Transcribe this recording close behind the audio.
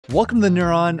Welcome to The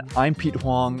Neuron. I'm Pete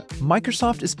Huang.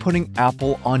 Microsoft is putting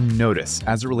Apple on notice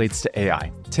as it relates to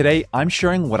AI. Today, I'm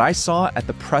sharing what I saw at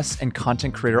the press and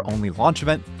content creator only launch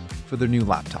event for their new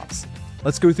laptops.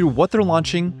 Let's go through what they're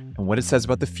launching and what it says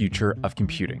about the future of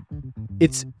computing.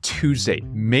 It's Tuesday,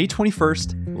 May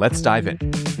 21st. Let's dive in.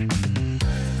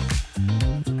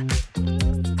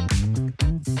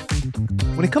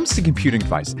 When it comes to computing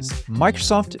devices,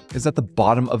 Microsoft is at the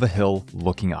bottom of a hill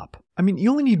looking up. I mean,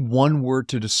 you only need one word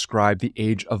to describe the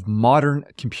age of modern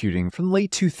computing from the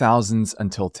late 2000s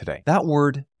until today. That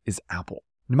word is Apple.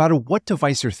 No matter what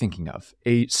device you're thinking of,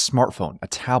 a smartphone, a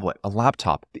tablet, a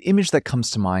laptop, the image that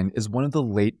comes to mind is one of the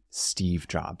late Steve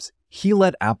Jobs. He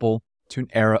led Apple to an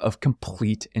era of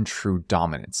complete and true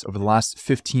dominance over the last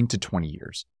 15 to 20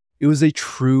 years. It was a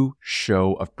true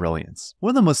show of brilliance.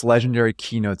 One of the most legendary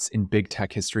keynotes in big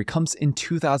tech history comes in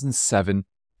 2007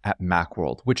 at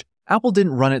Macworld, which Apple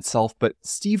didn't run itself, but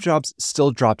Steve Jobs still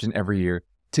dropped in every year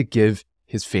to give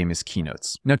his famous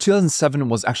keynotes. Now, 2007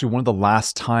 was actually one of the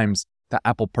last times that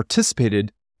Apple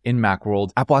participated in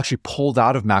Macworld. Apple actually pulled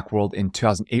out of Macworld in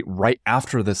 2008, right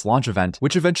after this launch event,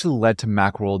 which eventually led to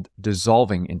Macworld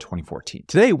dissolving in 2014.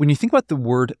 Today, when you think about the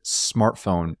word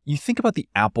smartphone, you think about the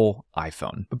Apple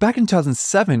iPhone. But back in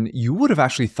 2007, you would have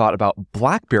actually thought about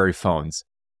BlackBerry phones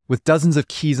with dozens of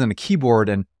keys on a keyboard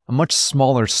and a much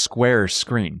smaller square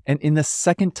screen. And in the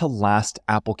second to last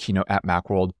Apple keynote at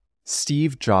Macworld,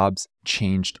 Steve Jobs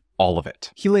changed all of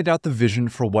it. He laid out the vision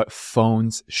for what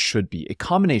phones should be, a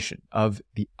combination of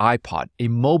the iPod, a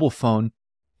mobile phone,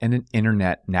 and an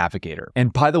internet navigator.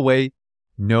 And by the way,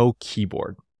 no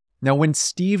keyboard. Now, when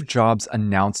Steve Jobs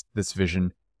announced this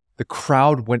vision, the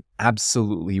crowd went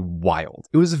absolutely wild.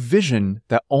 It was a vision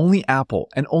that only Apple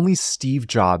and only Steve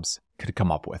Jobs could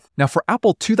come up with. Now, for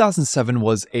Apple, 2007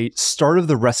 was a start of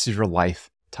the rest of your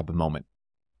life type of moment.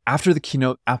 After the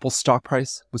keynote, Apple's stock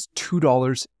price was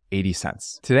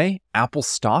 $2.80. Today, Apple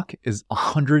stock is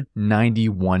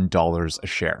 $191 a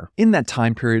share. In that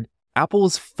time period, Apple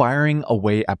was firing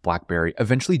away at BlackBerry,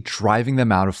 eventually driving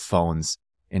them out of phones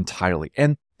entirely.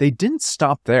 And they didn't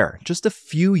stop there. Just a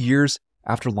few years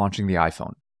after launching the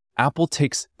iPhone, Apple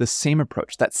takes the same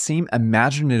approach, that same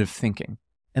imaginative thinking,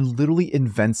 and literally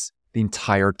invents the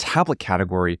entire tablet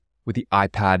category with the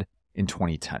iPad in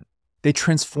 2010. They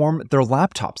transform their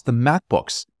laptops, the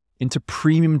MacBooks, into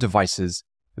premium devices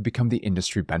that become the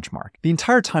industry benchmark. The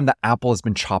entire time that Apple has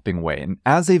been chopping away, and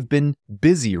as they've been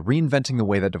busy reinventing the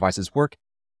way that devices work,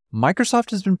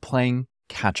 Microsoft has been playing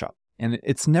catch up, and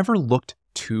it's never looked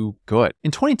too good.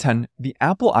 In 2010, the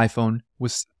Apple iPhone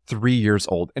was 3 years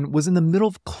old and was in the middle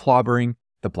of clobbering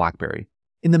the BlackBerry.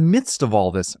 In the midst of all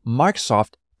this,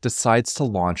 Microsoft decides to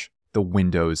launch the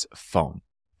Windows Phone.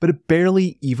 But it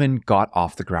barely even got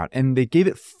off the ground, and they gave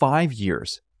it 5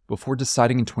 years before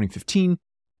deciding in 2015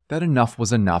 that enough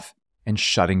was enough and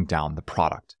shutting down the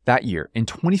product. That year, in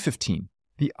 2015,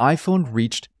 the iPhone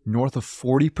reached north of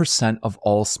 40% of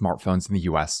all smartphones in the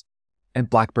US, and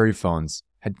BlackBerry phones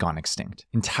had gone extinct.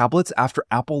 In tablets, after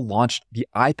Apple launched the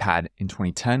iPad in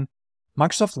 2010,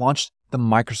 Microsoft launched the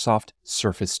Microsoft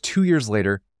Surface 2 years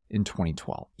later in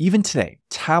 2012. Even today,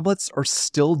 tablets are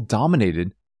still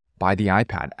dominated by the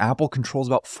iPad. Apple controls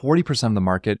about 40% of the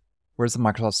market, whereas the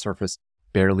Microsoft Surface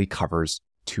barely covers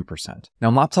 2%. Now,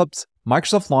 in laptops,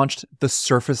 Microsoft launched the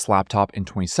Surface laptop in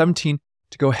 2017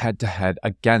 to go head-to-head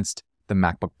against the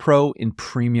MacBook Pro in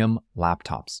premium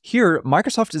laptops. Here,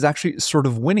 Microsoft is actually sort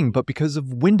of winning, but because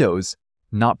of Windows,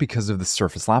 not because of the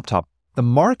Surface laptop. The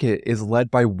market is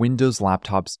led by Windows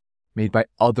laptops made by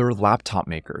other laptop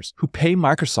makers who pay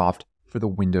Microsoft for the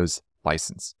Windows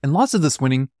license. And lots of this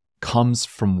winning comes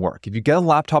from work. If you get a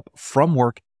laptop from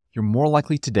work, you're more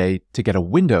likely today to get a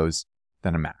Windows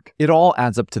than a Mac. It all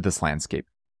adds up to this landscape.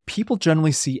 People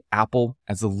generally see Apple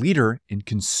as a leader in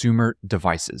consumer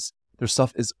devices. Their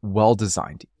stuff is well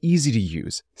designed, easy to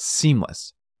use,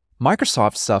 seamless.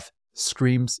 Microsoft stuff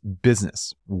screams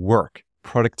business, work,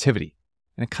 productivity,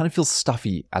 and it kind of feels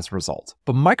stuffy as a result.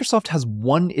 But Microsoft has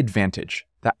one advantage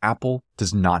that Apple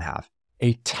does not have: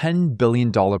 a $10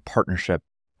 billion partnership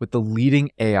with the leading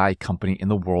AI company in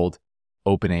the world,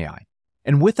 OpenAI.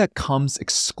 And with that comes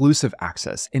exclusive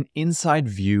access, an inside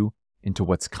view into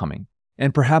what's coming.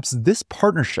 And perhaps this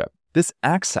partnership, this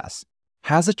access,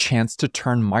 has a chance to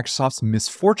turn Microsoft's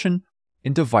misfortune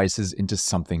in devices into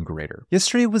something greater.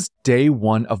 Yesterday was day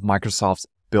one of Microsoft's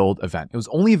Build event. It was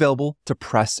only available to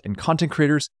press and content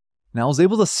creators, and I was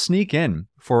able to sneak in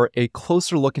for a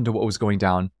closer look into what was going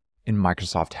down in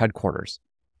Microsoft headquarters.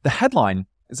 The headline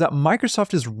is that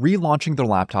Microsoft is relaunching their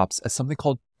laptops as something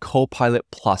called Copilot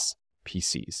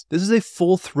PCs. This is a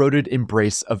full-throated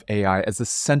embrace of AI as the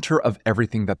center of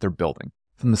everything that they're building.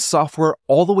 from the software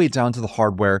all the way down to the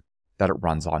hardware that it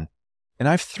runs on. And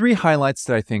I have 3 highlights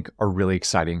that I think are really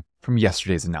exciting from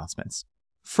yesterday's announcements.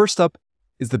 First up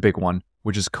is the big one,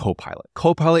 which is Copilot.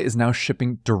 Copilot is now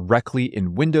shipping directly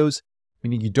in Windows,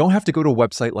 meaning you don't have to go to a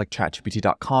website like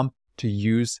chatgpt.com to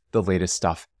use the latest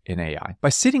stuff in AI. By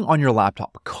sitting on your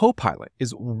laptop, Copilot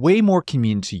is way more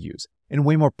convenient to use and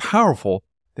way more powerful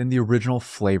than the original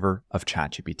flavor of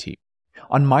ChatGPT.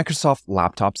 On Microsoft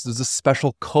laptops, there's a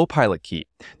special Copilot key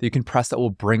that you can press that will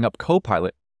bring up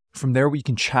Copilot. From there, you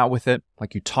can chat with it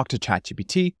like you talk to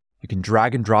ChatGPT. You can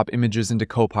drag and drop images into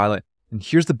Copilot. And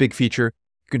here's the big feature.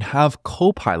 You can have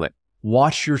Copilot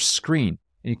watch your screen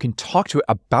and you can talk to it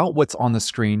about what's on the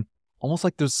screen, almost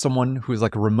like there's someone who is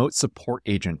like a remote support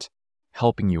agent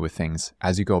helping you with things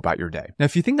as you go about your day. Now,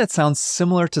 if you think that sounds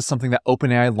similar to something that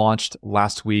OpenAI launched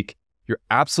last week, you're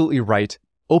absolutely right.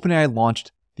 OpenAI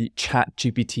launched the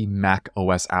ChatGPT Mac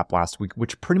OS app last week,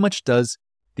 which pretty much does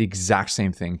the exact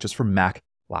same thing, just for Mac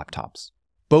laptops.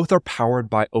 Both are powered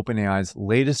by OpenAI's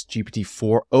latest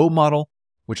GPT-4o model,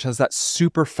 which has that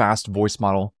super fast voice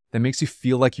model that makes you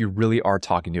feel like you really are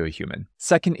talking to a human.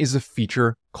 Second is a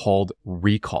feature called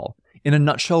Recall. In a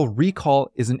nutshell, Recall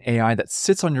is an AI that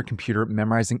sits on your computer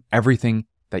memorizing everything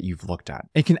that you've looked at.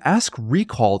 It can ask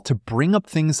Recall to bring up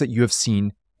things that you have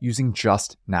seen using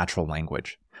just natural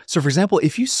language. So for example,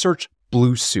 if you search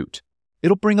blue suit,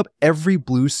 it'll bring up every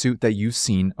blue suit that you've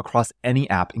seen across any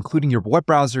app, including your web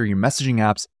browser, your messaging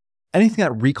apps, anything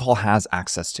that Recall has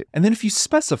access to. And then if you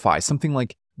specify something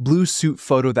like blue suit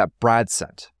photo that Brad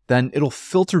sent, then it'll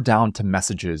filter down to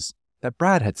messages that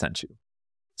Brad had sent you.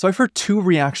 So I've heard 2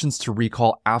 reactions to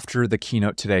Recall after the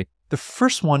keynote today. The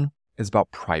first one is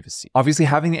about privacy. Obviously,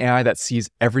 having the AI that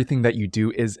sees everything that you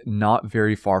do is not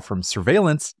very far from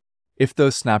surveillance if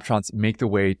those snapshots make their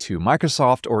way to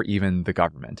Microsoft or even the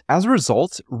government. As a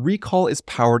result, Recall is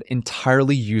powered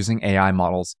entirely using AI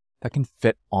models that can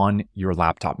fit on your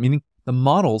laptop, meaning the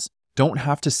models don't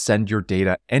have to send your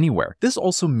data anywhere. This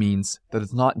also means that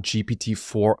it's not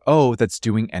GPT-4o that's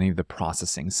doing any of the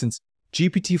processing, since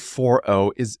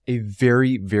GPT-4o is a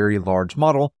very, very large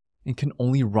model and can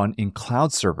only run in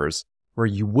cloud servers where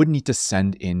you would need to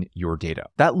send in your data.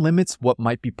 That limits what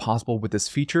might be possible with this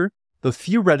feature, though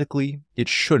theoretically, it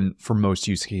shouldn't for most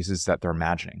use cases that they're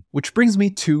imagining. Which brings me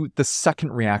to the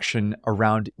second reaction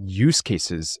around use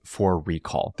cases for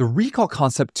Recall. The Recall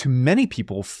concept to many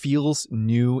people feels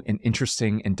new and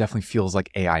interesting and definitely feels like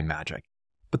AI magic.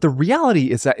 But the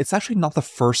reality is that it's actually not the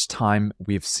first time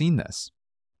we've seen this.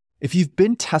 If you've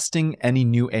been testing any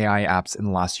new AI apps in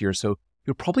the last year or so,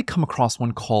 you'll probably come across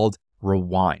one called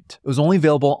Rewind. It was only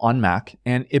available on Mac,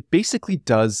 and it basically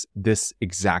does this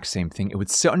exact same thing. It would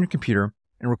sit on your computer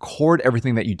and record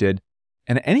everything that you did.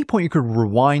 And at any point, you could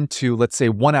rewind to, let's say,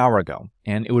 1 hour ago,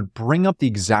 and it would bring up the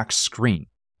exact screen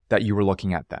that you were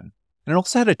looking at then. And it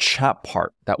also had a chat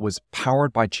part that was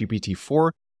powered by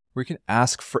GPT-4, where you can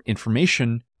ask for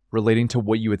information relating to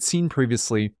what you had seen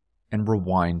previously, and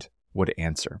Rewind would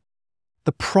answer.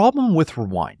 The problem with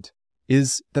Rewind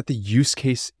is that the use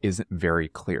case isn't very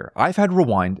clear. I've had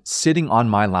Rewind sitting on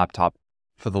my laptop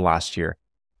for the last year,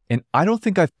 and I don't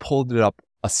think I've pulled it up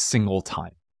a single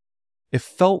time. It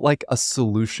felt like a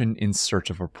solution in search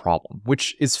of a problem,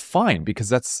 which is fine because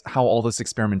that's how all this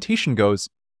experimentation goes,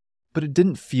 but it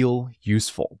didn't feel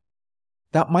useful.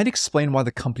 That might explain why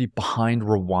the company behind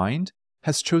Rewind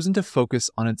has chosen to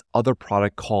focus on its other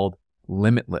product called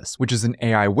Limitless, which is an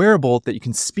AI wearable that you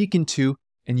can speak into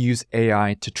and use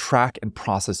AI to track and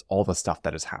process all the stuff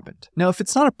that has happened. Now, if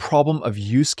it's not a problem of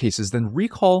use cases, then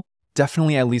Recall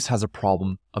definitely at least has a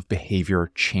problem of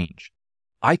behavior change.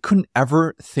 I couldn't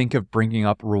ever think of bringing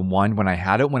up Rewind when I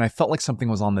had it, when I felt like something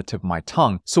was on the tip of my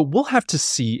tongue. So we'll have to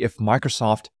see if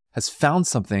Microsoft has found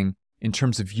something in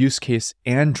terms of use case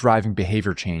and driving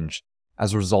behavior change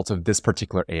as a result of this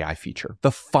particular AI feature.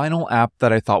 The final app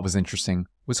that I thought was interesting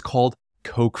was called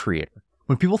Cocreator.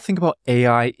 When people think about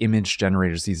AI image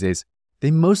generators these days,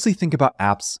 they mostly think about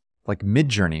apps like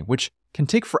Midjourney, which can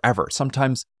take forever,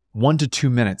 sometimes 1 to 2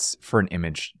 minutes for an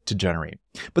image to generate.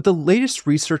 But the latest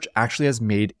research actually has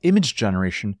made image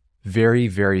generation very,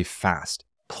 very fast.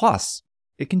 Plus,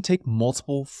 it can take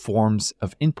multiple forms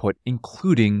of input,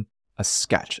 including a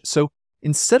sketch. So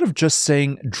instead of just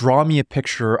saying, draw me a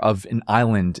picture of an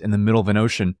island in the middle of an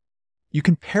ocean, you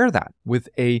can pair that with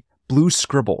a blue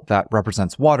scribble that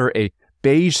represents water, a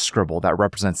beige scribble that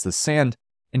represents the sand,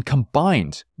 and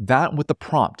combined that with the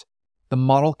prompt, the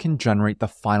model can generate the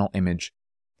final image.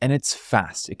 And it's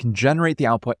fast. It can generate the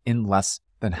output in less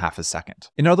than half a second.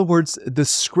 In other words, the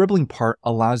scribbling part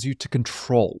allows you to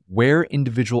control where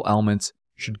individual elements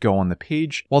should go on the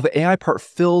page, while the AI part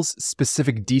fills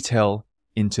specific detail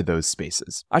into those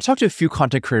spaces. I talked to a few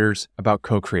content creators about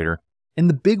Cocreator, and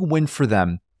the big win for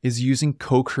them is using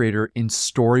Cocreator in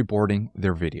storyboarding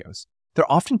their videos.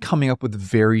 They're often coming up with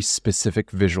very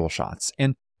specific visual shots,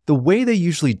 and the way they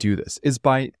usually do this is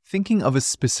by thinking of a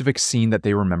specific scene that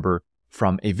they remember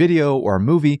from a video or a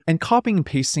movie and copying and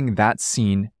pasting that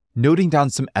scene, noting down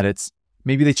some edits.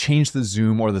 Maybe they change the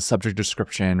zoom or the subject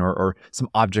description or some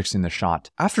objects in the shot.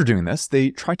 After doing this,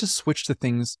 they try to switch to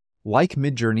things like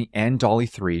Midjourney and DALL-E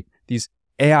 3, these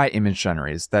AI image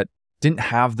generators that didn't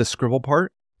have the scribble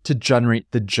part, to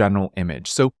generate the general image.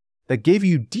 So that gave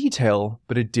you detail,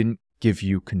 but it didn't give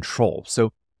you control.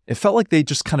 So it felt like they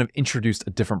just kind of introduced a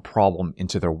different problem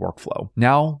into their workflow.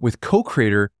 Now with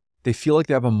Cocreator, they feel like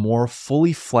they have a more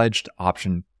fully fledged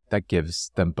option that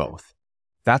gives them both.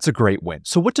 That's a great win.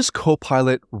 So what does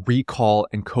Copilot, Recall,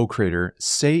 and Cocreator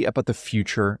say about the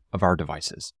future of our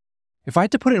devices? If I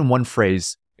had to put it in one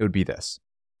phrase, it would be this: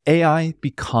 AI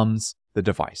becomes the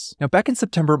device. Now, back in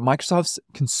September, Microsoft's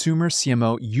consumer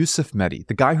CMO, Yusuf Mehdi,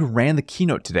 the guy who ran the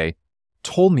keynote today,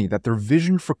 told me that their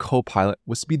vision for Copilot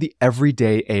was to be the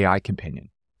everyday AI companion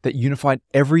that unified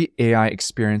every AI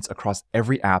experience across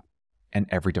every app and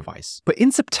every device. But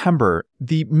in September,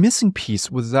 the missing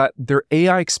piece was that their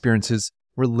AI experiences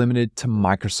were limited to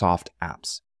Microsoft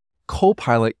apps.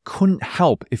 Copilot couldn't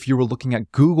help if you were looking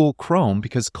at Google Chrome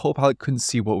because Copilot couldn't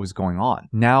see what was going on.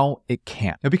 Now it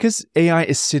can. Now, because AI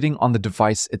is sitting on the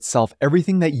device itself,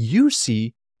 everything that you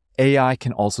see, AI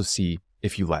can also see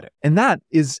if you let it. And that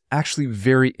is actually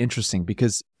very interesting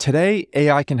because today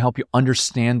AI can help you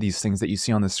understand these things that you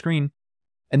see on the screen.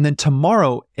 And then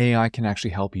tomorrow, AI can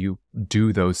actually help you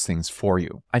do those things for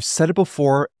you. I've said it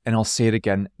before, and I'll say it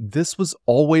again. This was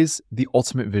always the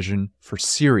ultimate vision for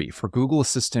Siri, for Google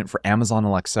Assistant, for Amazon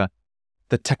Alexa.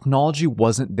 The technology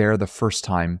wasn't there the first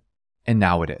time, and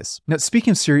now it is. Now,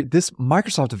 speaking of Siri, this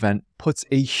Microsoft event puts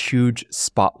a huge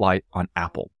spotlight on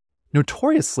Apple.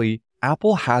 Notoriously,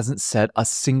 Apple hasn't said a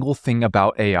single thing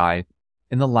about AI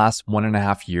in the last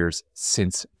 1.5 years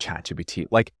since ChatGPT.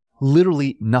 Like,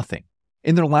 literally nothing.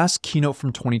 In their last keynote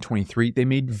from 2023, they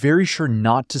made very sure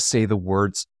not to say the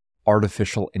words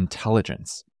artificial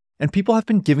intelligence. And people have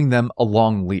been giving them a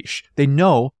long leash. They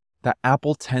know that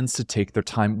Apple tends to take their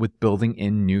time with building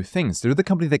in new things. They're the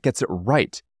company that gets it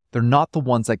right. They're not the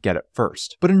ones that get it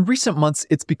first. But in recent months,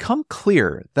 it's become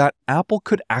clear that Apple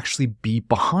could actually be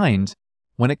behind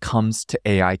when it comes to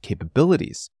AI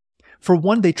capabilities. For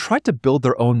one, they tried to build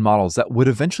their own models that would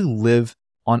eventually live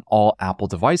on all Apple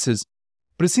devices,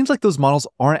 but it seems like those models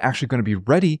aren't actually going to be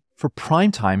ready for prime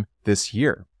time this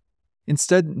year.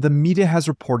 Instead, the media has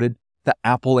reported that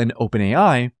Apple and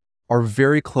OpenAI are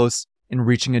very close in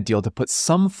reaching a deal to put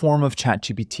some form of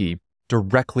ChatGPT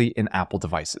directly in Apple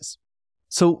devices.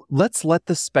 So let's let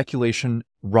the speculation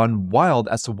run wild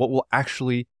as to what will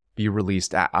actually be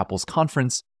released at Apple's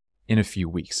conference in a few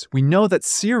weeks. We know that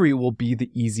Siri will be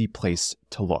the easy place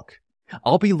to look.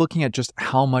 I'll be looking at just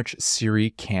how much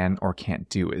Siri can or can't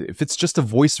do. If it's just a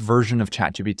voice version of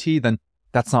ChatGPT, then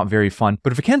that's not very fun.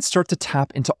 But if it can start to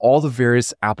tap into all the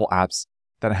various Apple apps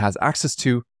that it has access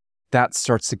to, that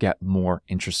starts to get more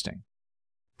interesting.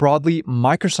 Broadly,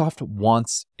 Microsoft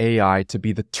wants AI to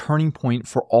be the turning point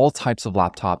for all types of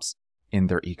laptops in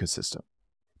their ecosystem.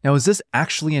 Now, is this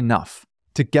actually enough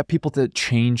to get people to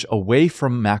change away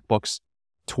from MacBooks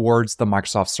towards the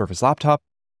Microsoft Surface laptop?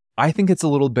 I think it's a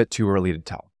little bit too early to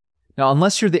tell. Now,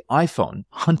 unless you're the iPhone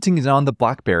hunting down the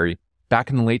BlackBerry back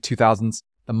in the late 2000s,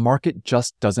 the market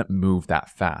just doesn't move that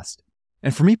fast.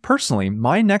 And for me personally,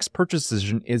 my next purchase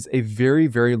decision is a very,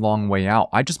 very long way out.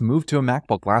 I just moved to a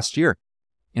MacBook last year,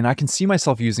 and I can see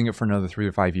myself using it for another 3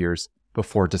 to 5 years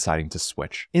before deciding to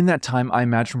switch. In that time, I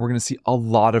imagine we're going to see a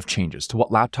lot of changes to what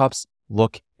laptops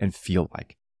look and feel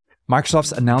like.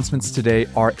 Microsoft's announcements today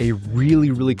are a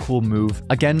really, really cool move.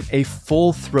 Again, a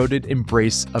full-throated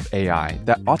embrace of AI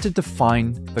that ought to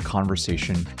define the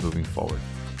conversation moving forward.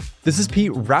 This is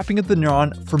Pete wrapping up the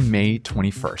Neuron for May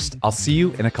 21st. I'll see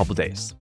you in a couple days.